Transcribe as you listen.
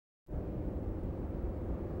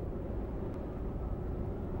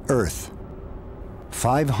Earth,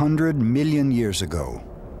 500 million years ago,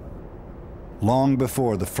 long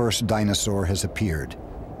before the first dinosaur has appeared.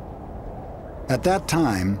 At that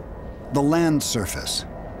time, the land surface,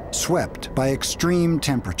 swept by extreme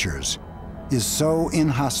temperatures, is so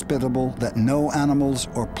inhospitable that no animals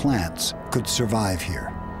or plants could survive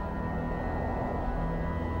here.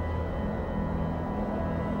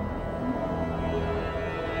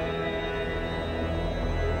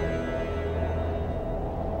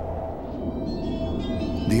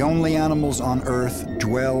 The only animals on Earth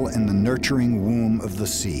dwell in the nurturing womb of the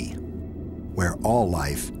sea, where all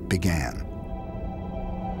life began.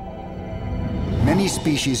 Many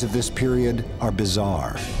species of this period are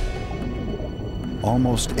bizarre,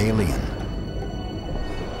 almost alien.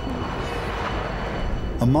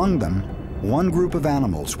 Among them, one group of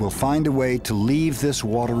animals will find a way to leave this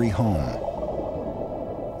watery home.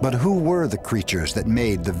 But who were the creatures that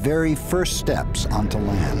made the very first steps onto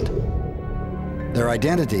land? Their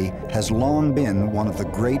identity has long been one of the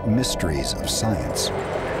great mysteries of science.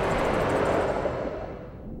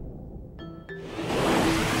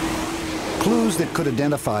 Clues that could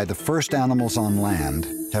identify the first animals on land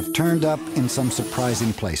have turned up in some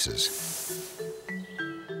surprising places.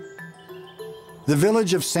 The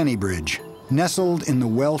village of Sennybridge, nestled in the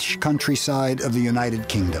Welsh countryside of the United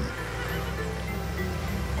Kingdom.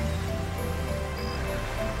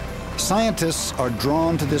 Scientists are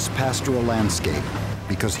drawn to this pastoral landscape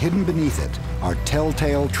because hidden beneath it are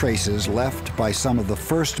telltale traces left by some of the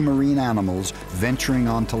first marine animals venturing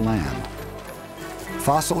onto land.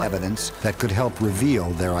 Fossil evidence that could help reveal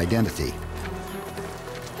their identity.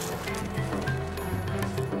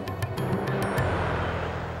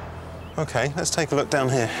 Okay, let's take a look down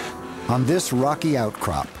here. On this rocky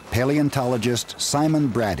outcrop, paleontologist Simon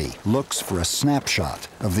Brady looks for a snapshot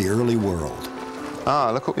of the early world.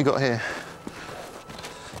 Ah, look what we got here.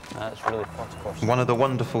 That's really photographed. One of the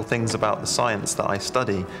wonderful things about the science that I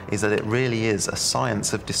study is that it really is a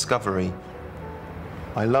science of discovery.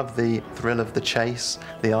 I love the thrill of the chase,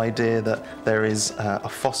 the idea that there is a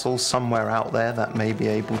fossil somewhere out there that may be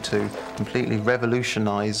able to completely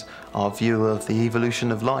revolutionize our view of the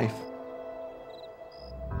evolution of life.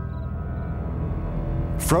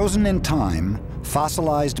 Frozen in time,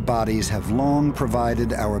 fossilized bodies have long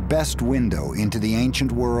provided our best window into the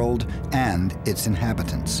ancient world and its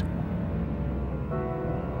inhabitants.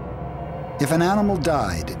 If an animal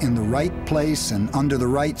died in the right place and under the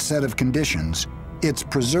right set of conditions, its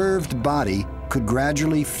preserved body could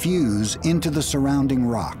gradually fuse into the surrounding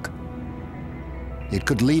rock. It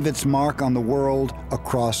could leave its mark on the world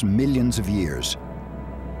across millions of years.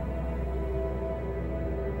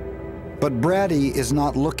 But Brady is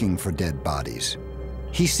not looking for dead bodies.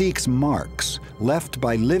 He seeks marks left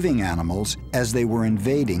by living animals as they were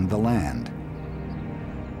invading the land.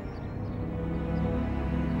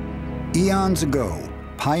 Eons ago,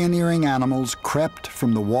 pioneering animals crept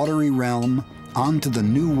from the watery realm onto the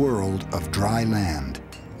new world of dry land,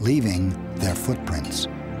 leaving their footprints.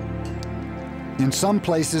 In some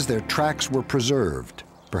places, their tracks were preserved,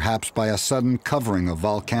 perhaps by a sudden covering of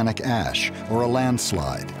volcanic ash or a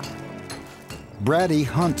landslide. Brady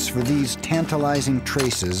hunts for these tantalizing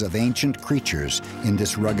traces of ancient creatures in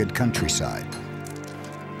this rugged countryside.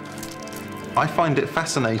 I find it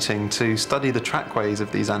fascinating to study the trackways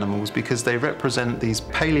of these animals because they represent these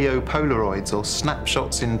paleopolaroids or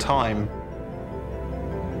snapshots in time.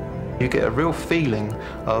 You get a real feeling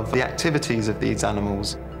of the activities of these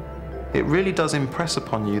animals. It really does impress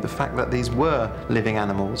upon you the fact that these were living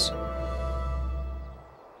animals.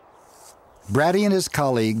 Brady and his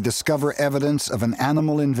colleague discover evidence of an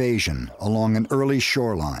animal invasion along an early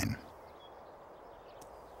shoreline.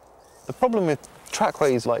 The problem with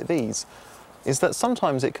trackways like these is that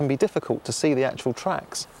sometimes it can be difficult to see the actual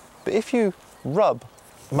tracks. But if you rub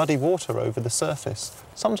muddy water over the surface,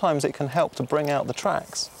 sometimes it can help to bring out the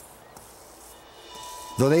tracks.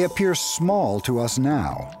 Though they appear small to us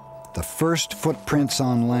now, the first footprints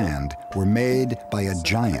on land were made by a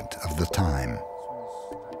giant of the time.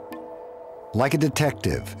 Like a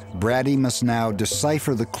detective, Brady must now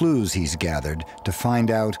decipher the clues he's gathered to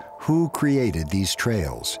find out who created these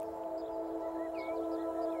trails.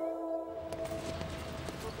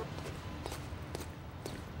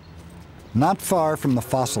 Not far from the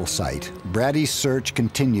fossil site, Brady's search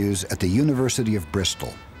continues at the University of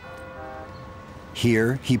Bristol.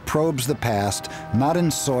 Here, he probes the past, not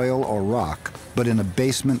in soil or rock, but in a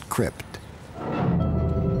basement crypt.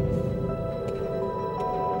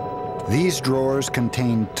 These drawers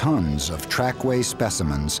contain tons of trackway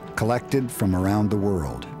specimens collected from around the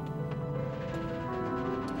world.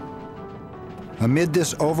 Amid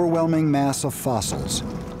this overwhelming mass of fossils,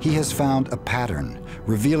 he has found a pattern,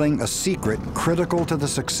 revealing a secret critical to the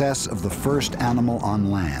success of the first animal on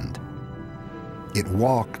land. It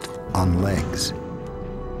walked on legs.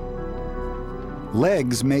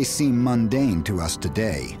 Legs may seem mundane to us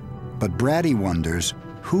today, but Brady wonders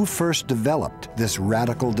who first developed this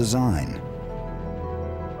radical design.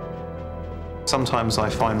 Sometimes I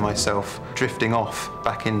find myself drifting off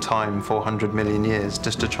back in time 400 million years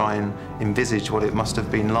just to try and envisage what it must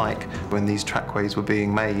have been like when these trackways were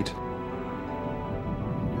being made.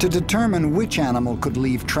 To determine which animal could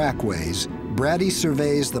leave trackways, Brady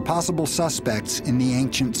surveys the possible suspects in the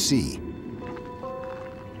ancient sea.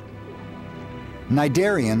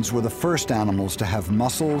 Cnidarians were the first animals to have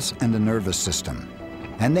muscles and a nervous system,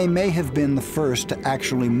 and they may have been the first to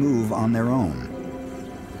actually move on their own.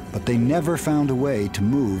 But they never found a way to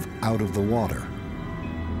move out of the water.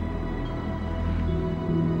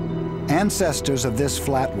 Ancestors of this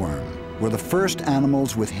flatworm were the first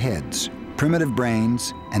animals with heads, primitive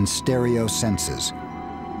brains, and stereo senses.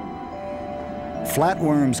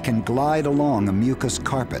 Flatworms can glide along a mucus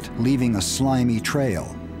carpet, leaving a slimy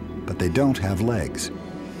trail, but they don't have legs.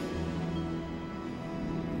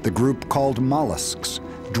 The group called mollusks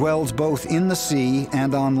dwells both in the sea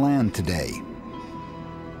and on land today.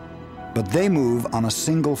 But they move on a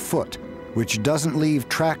single foot, which doesn't leave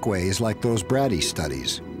trackways like those Brady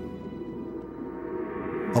studies.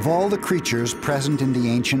 Of all the creatures present in the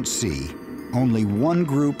ancient sea, only one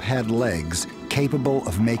group had legs capable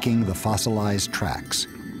of making the fossilized tracks.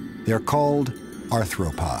 They're called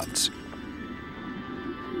arthropods.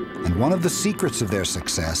 And one of the secrets of their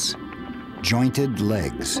success, jointed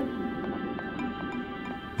legs.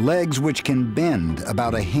 Legs which can bend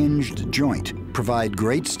about a hinged joint provide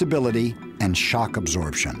great stability and shock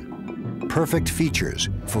absorption. Perfect features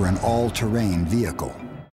for an all-terrain vehicle.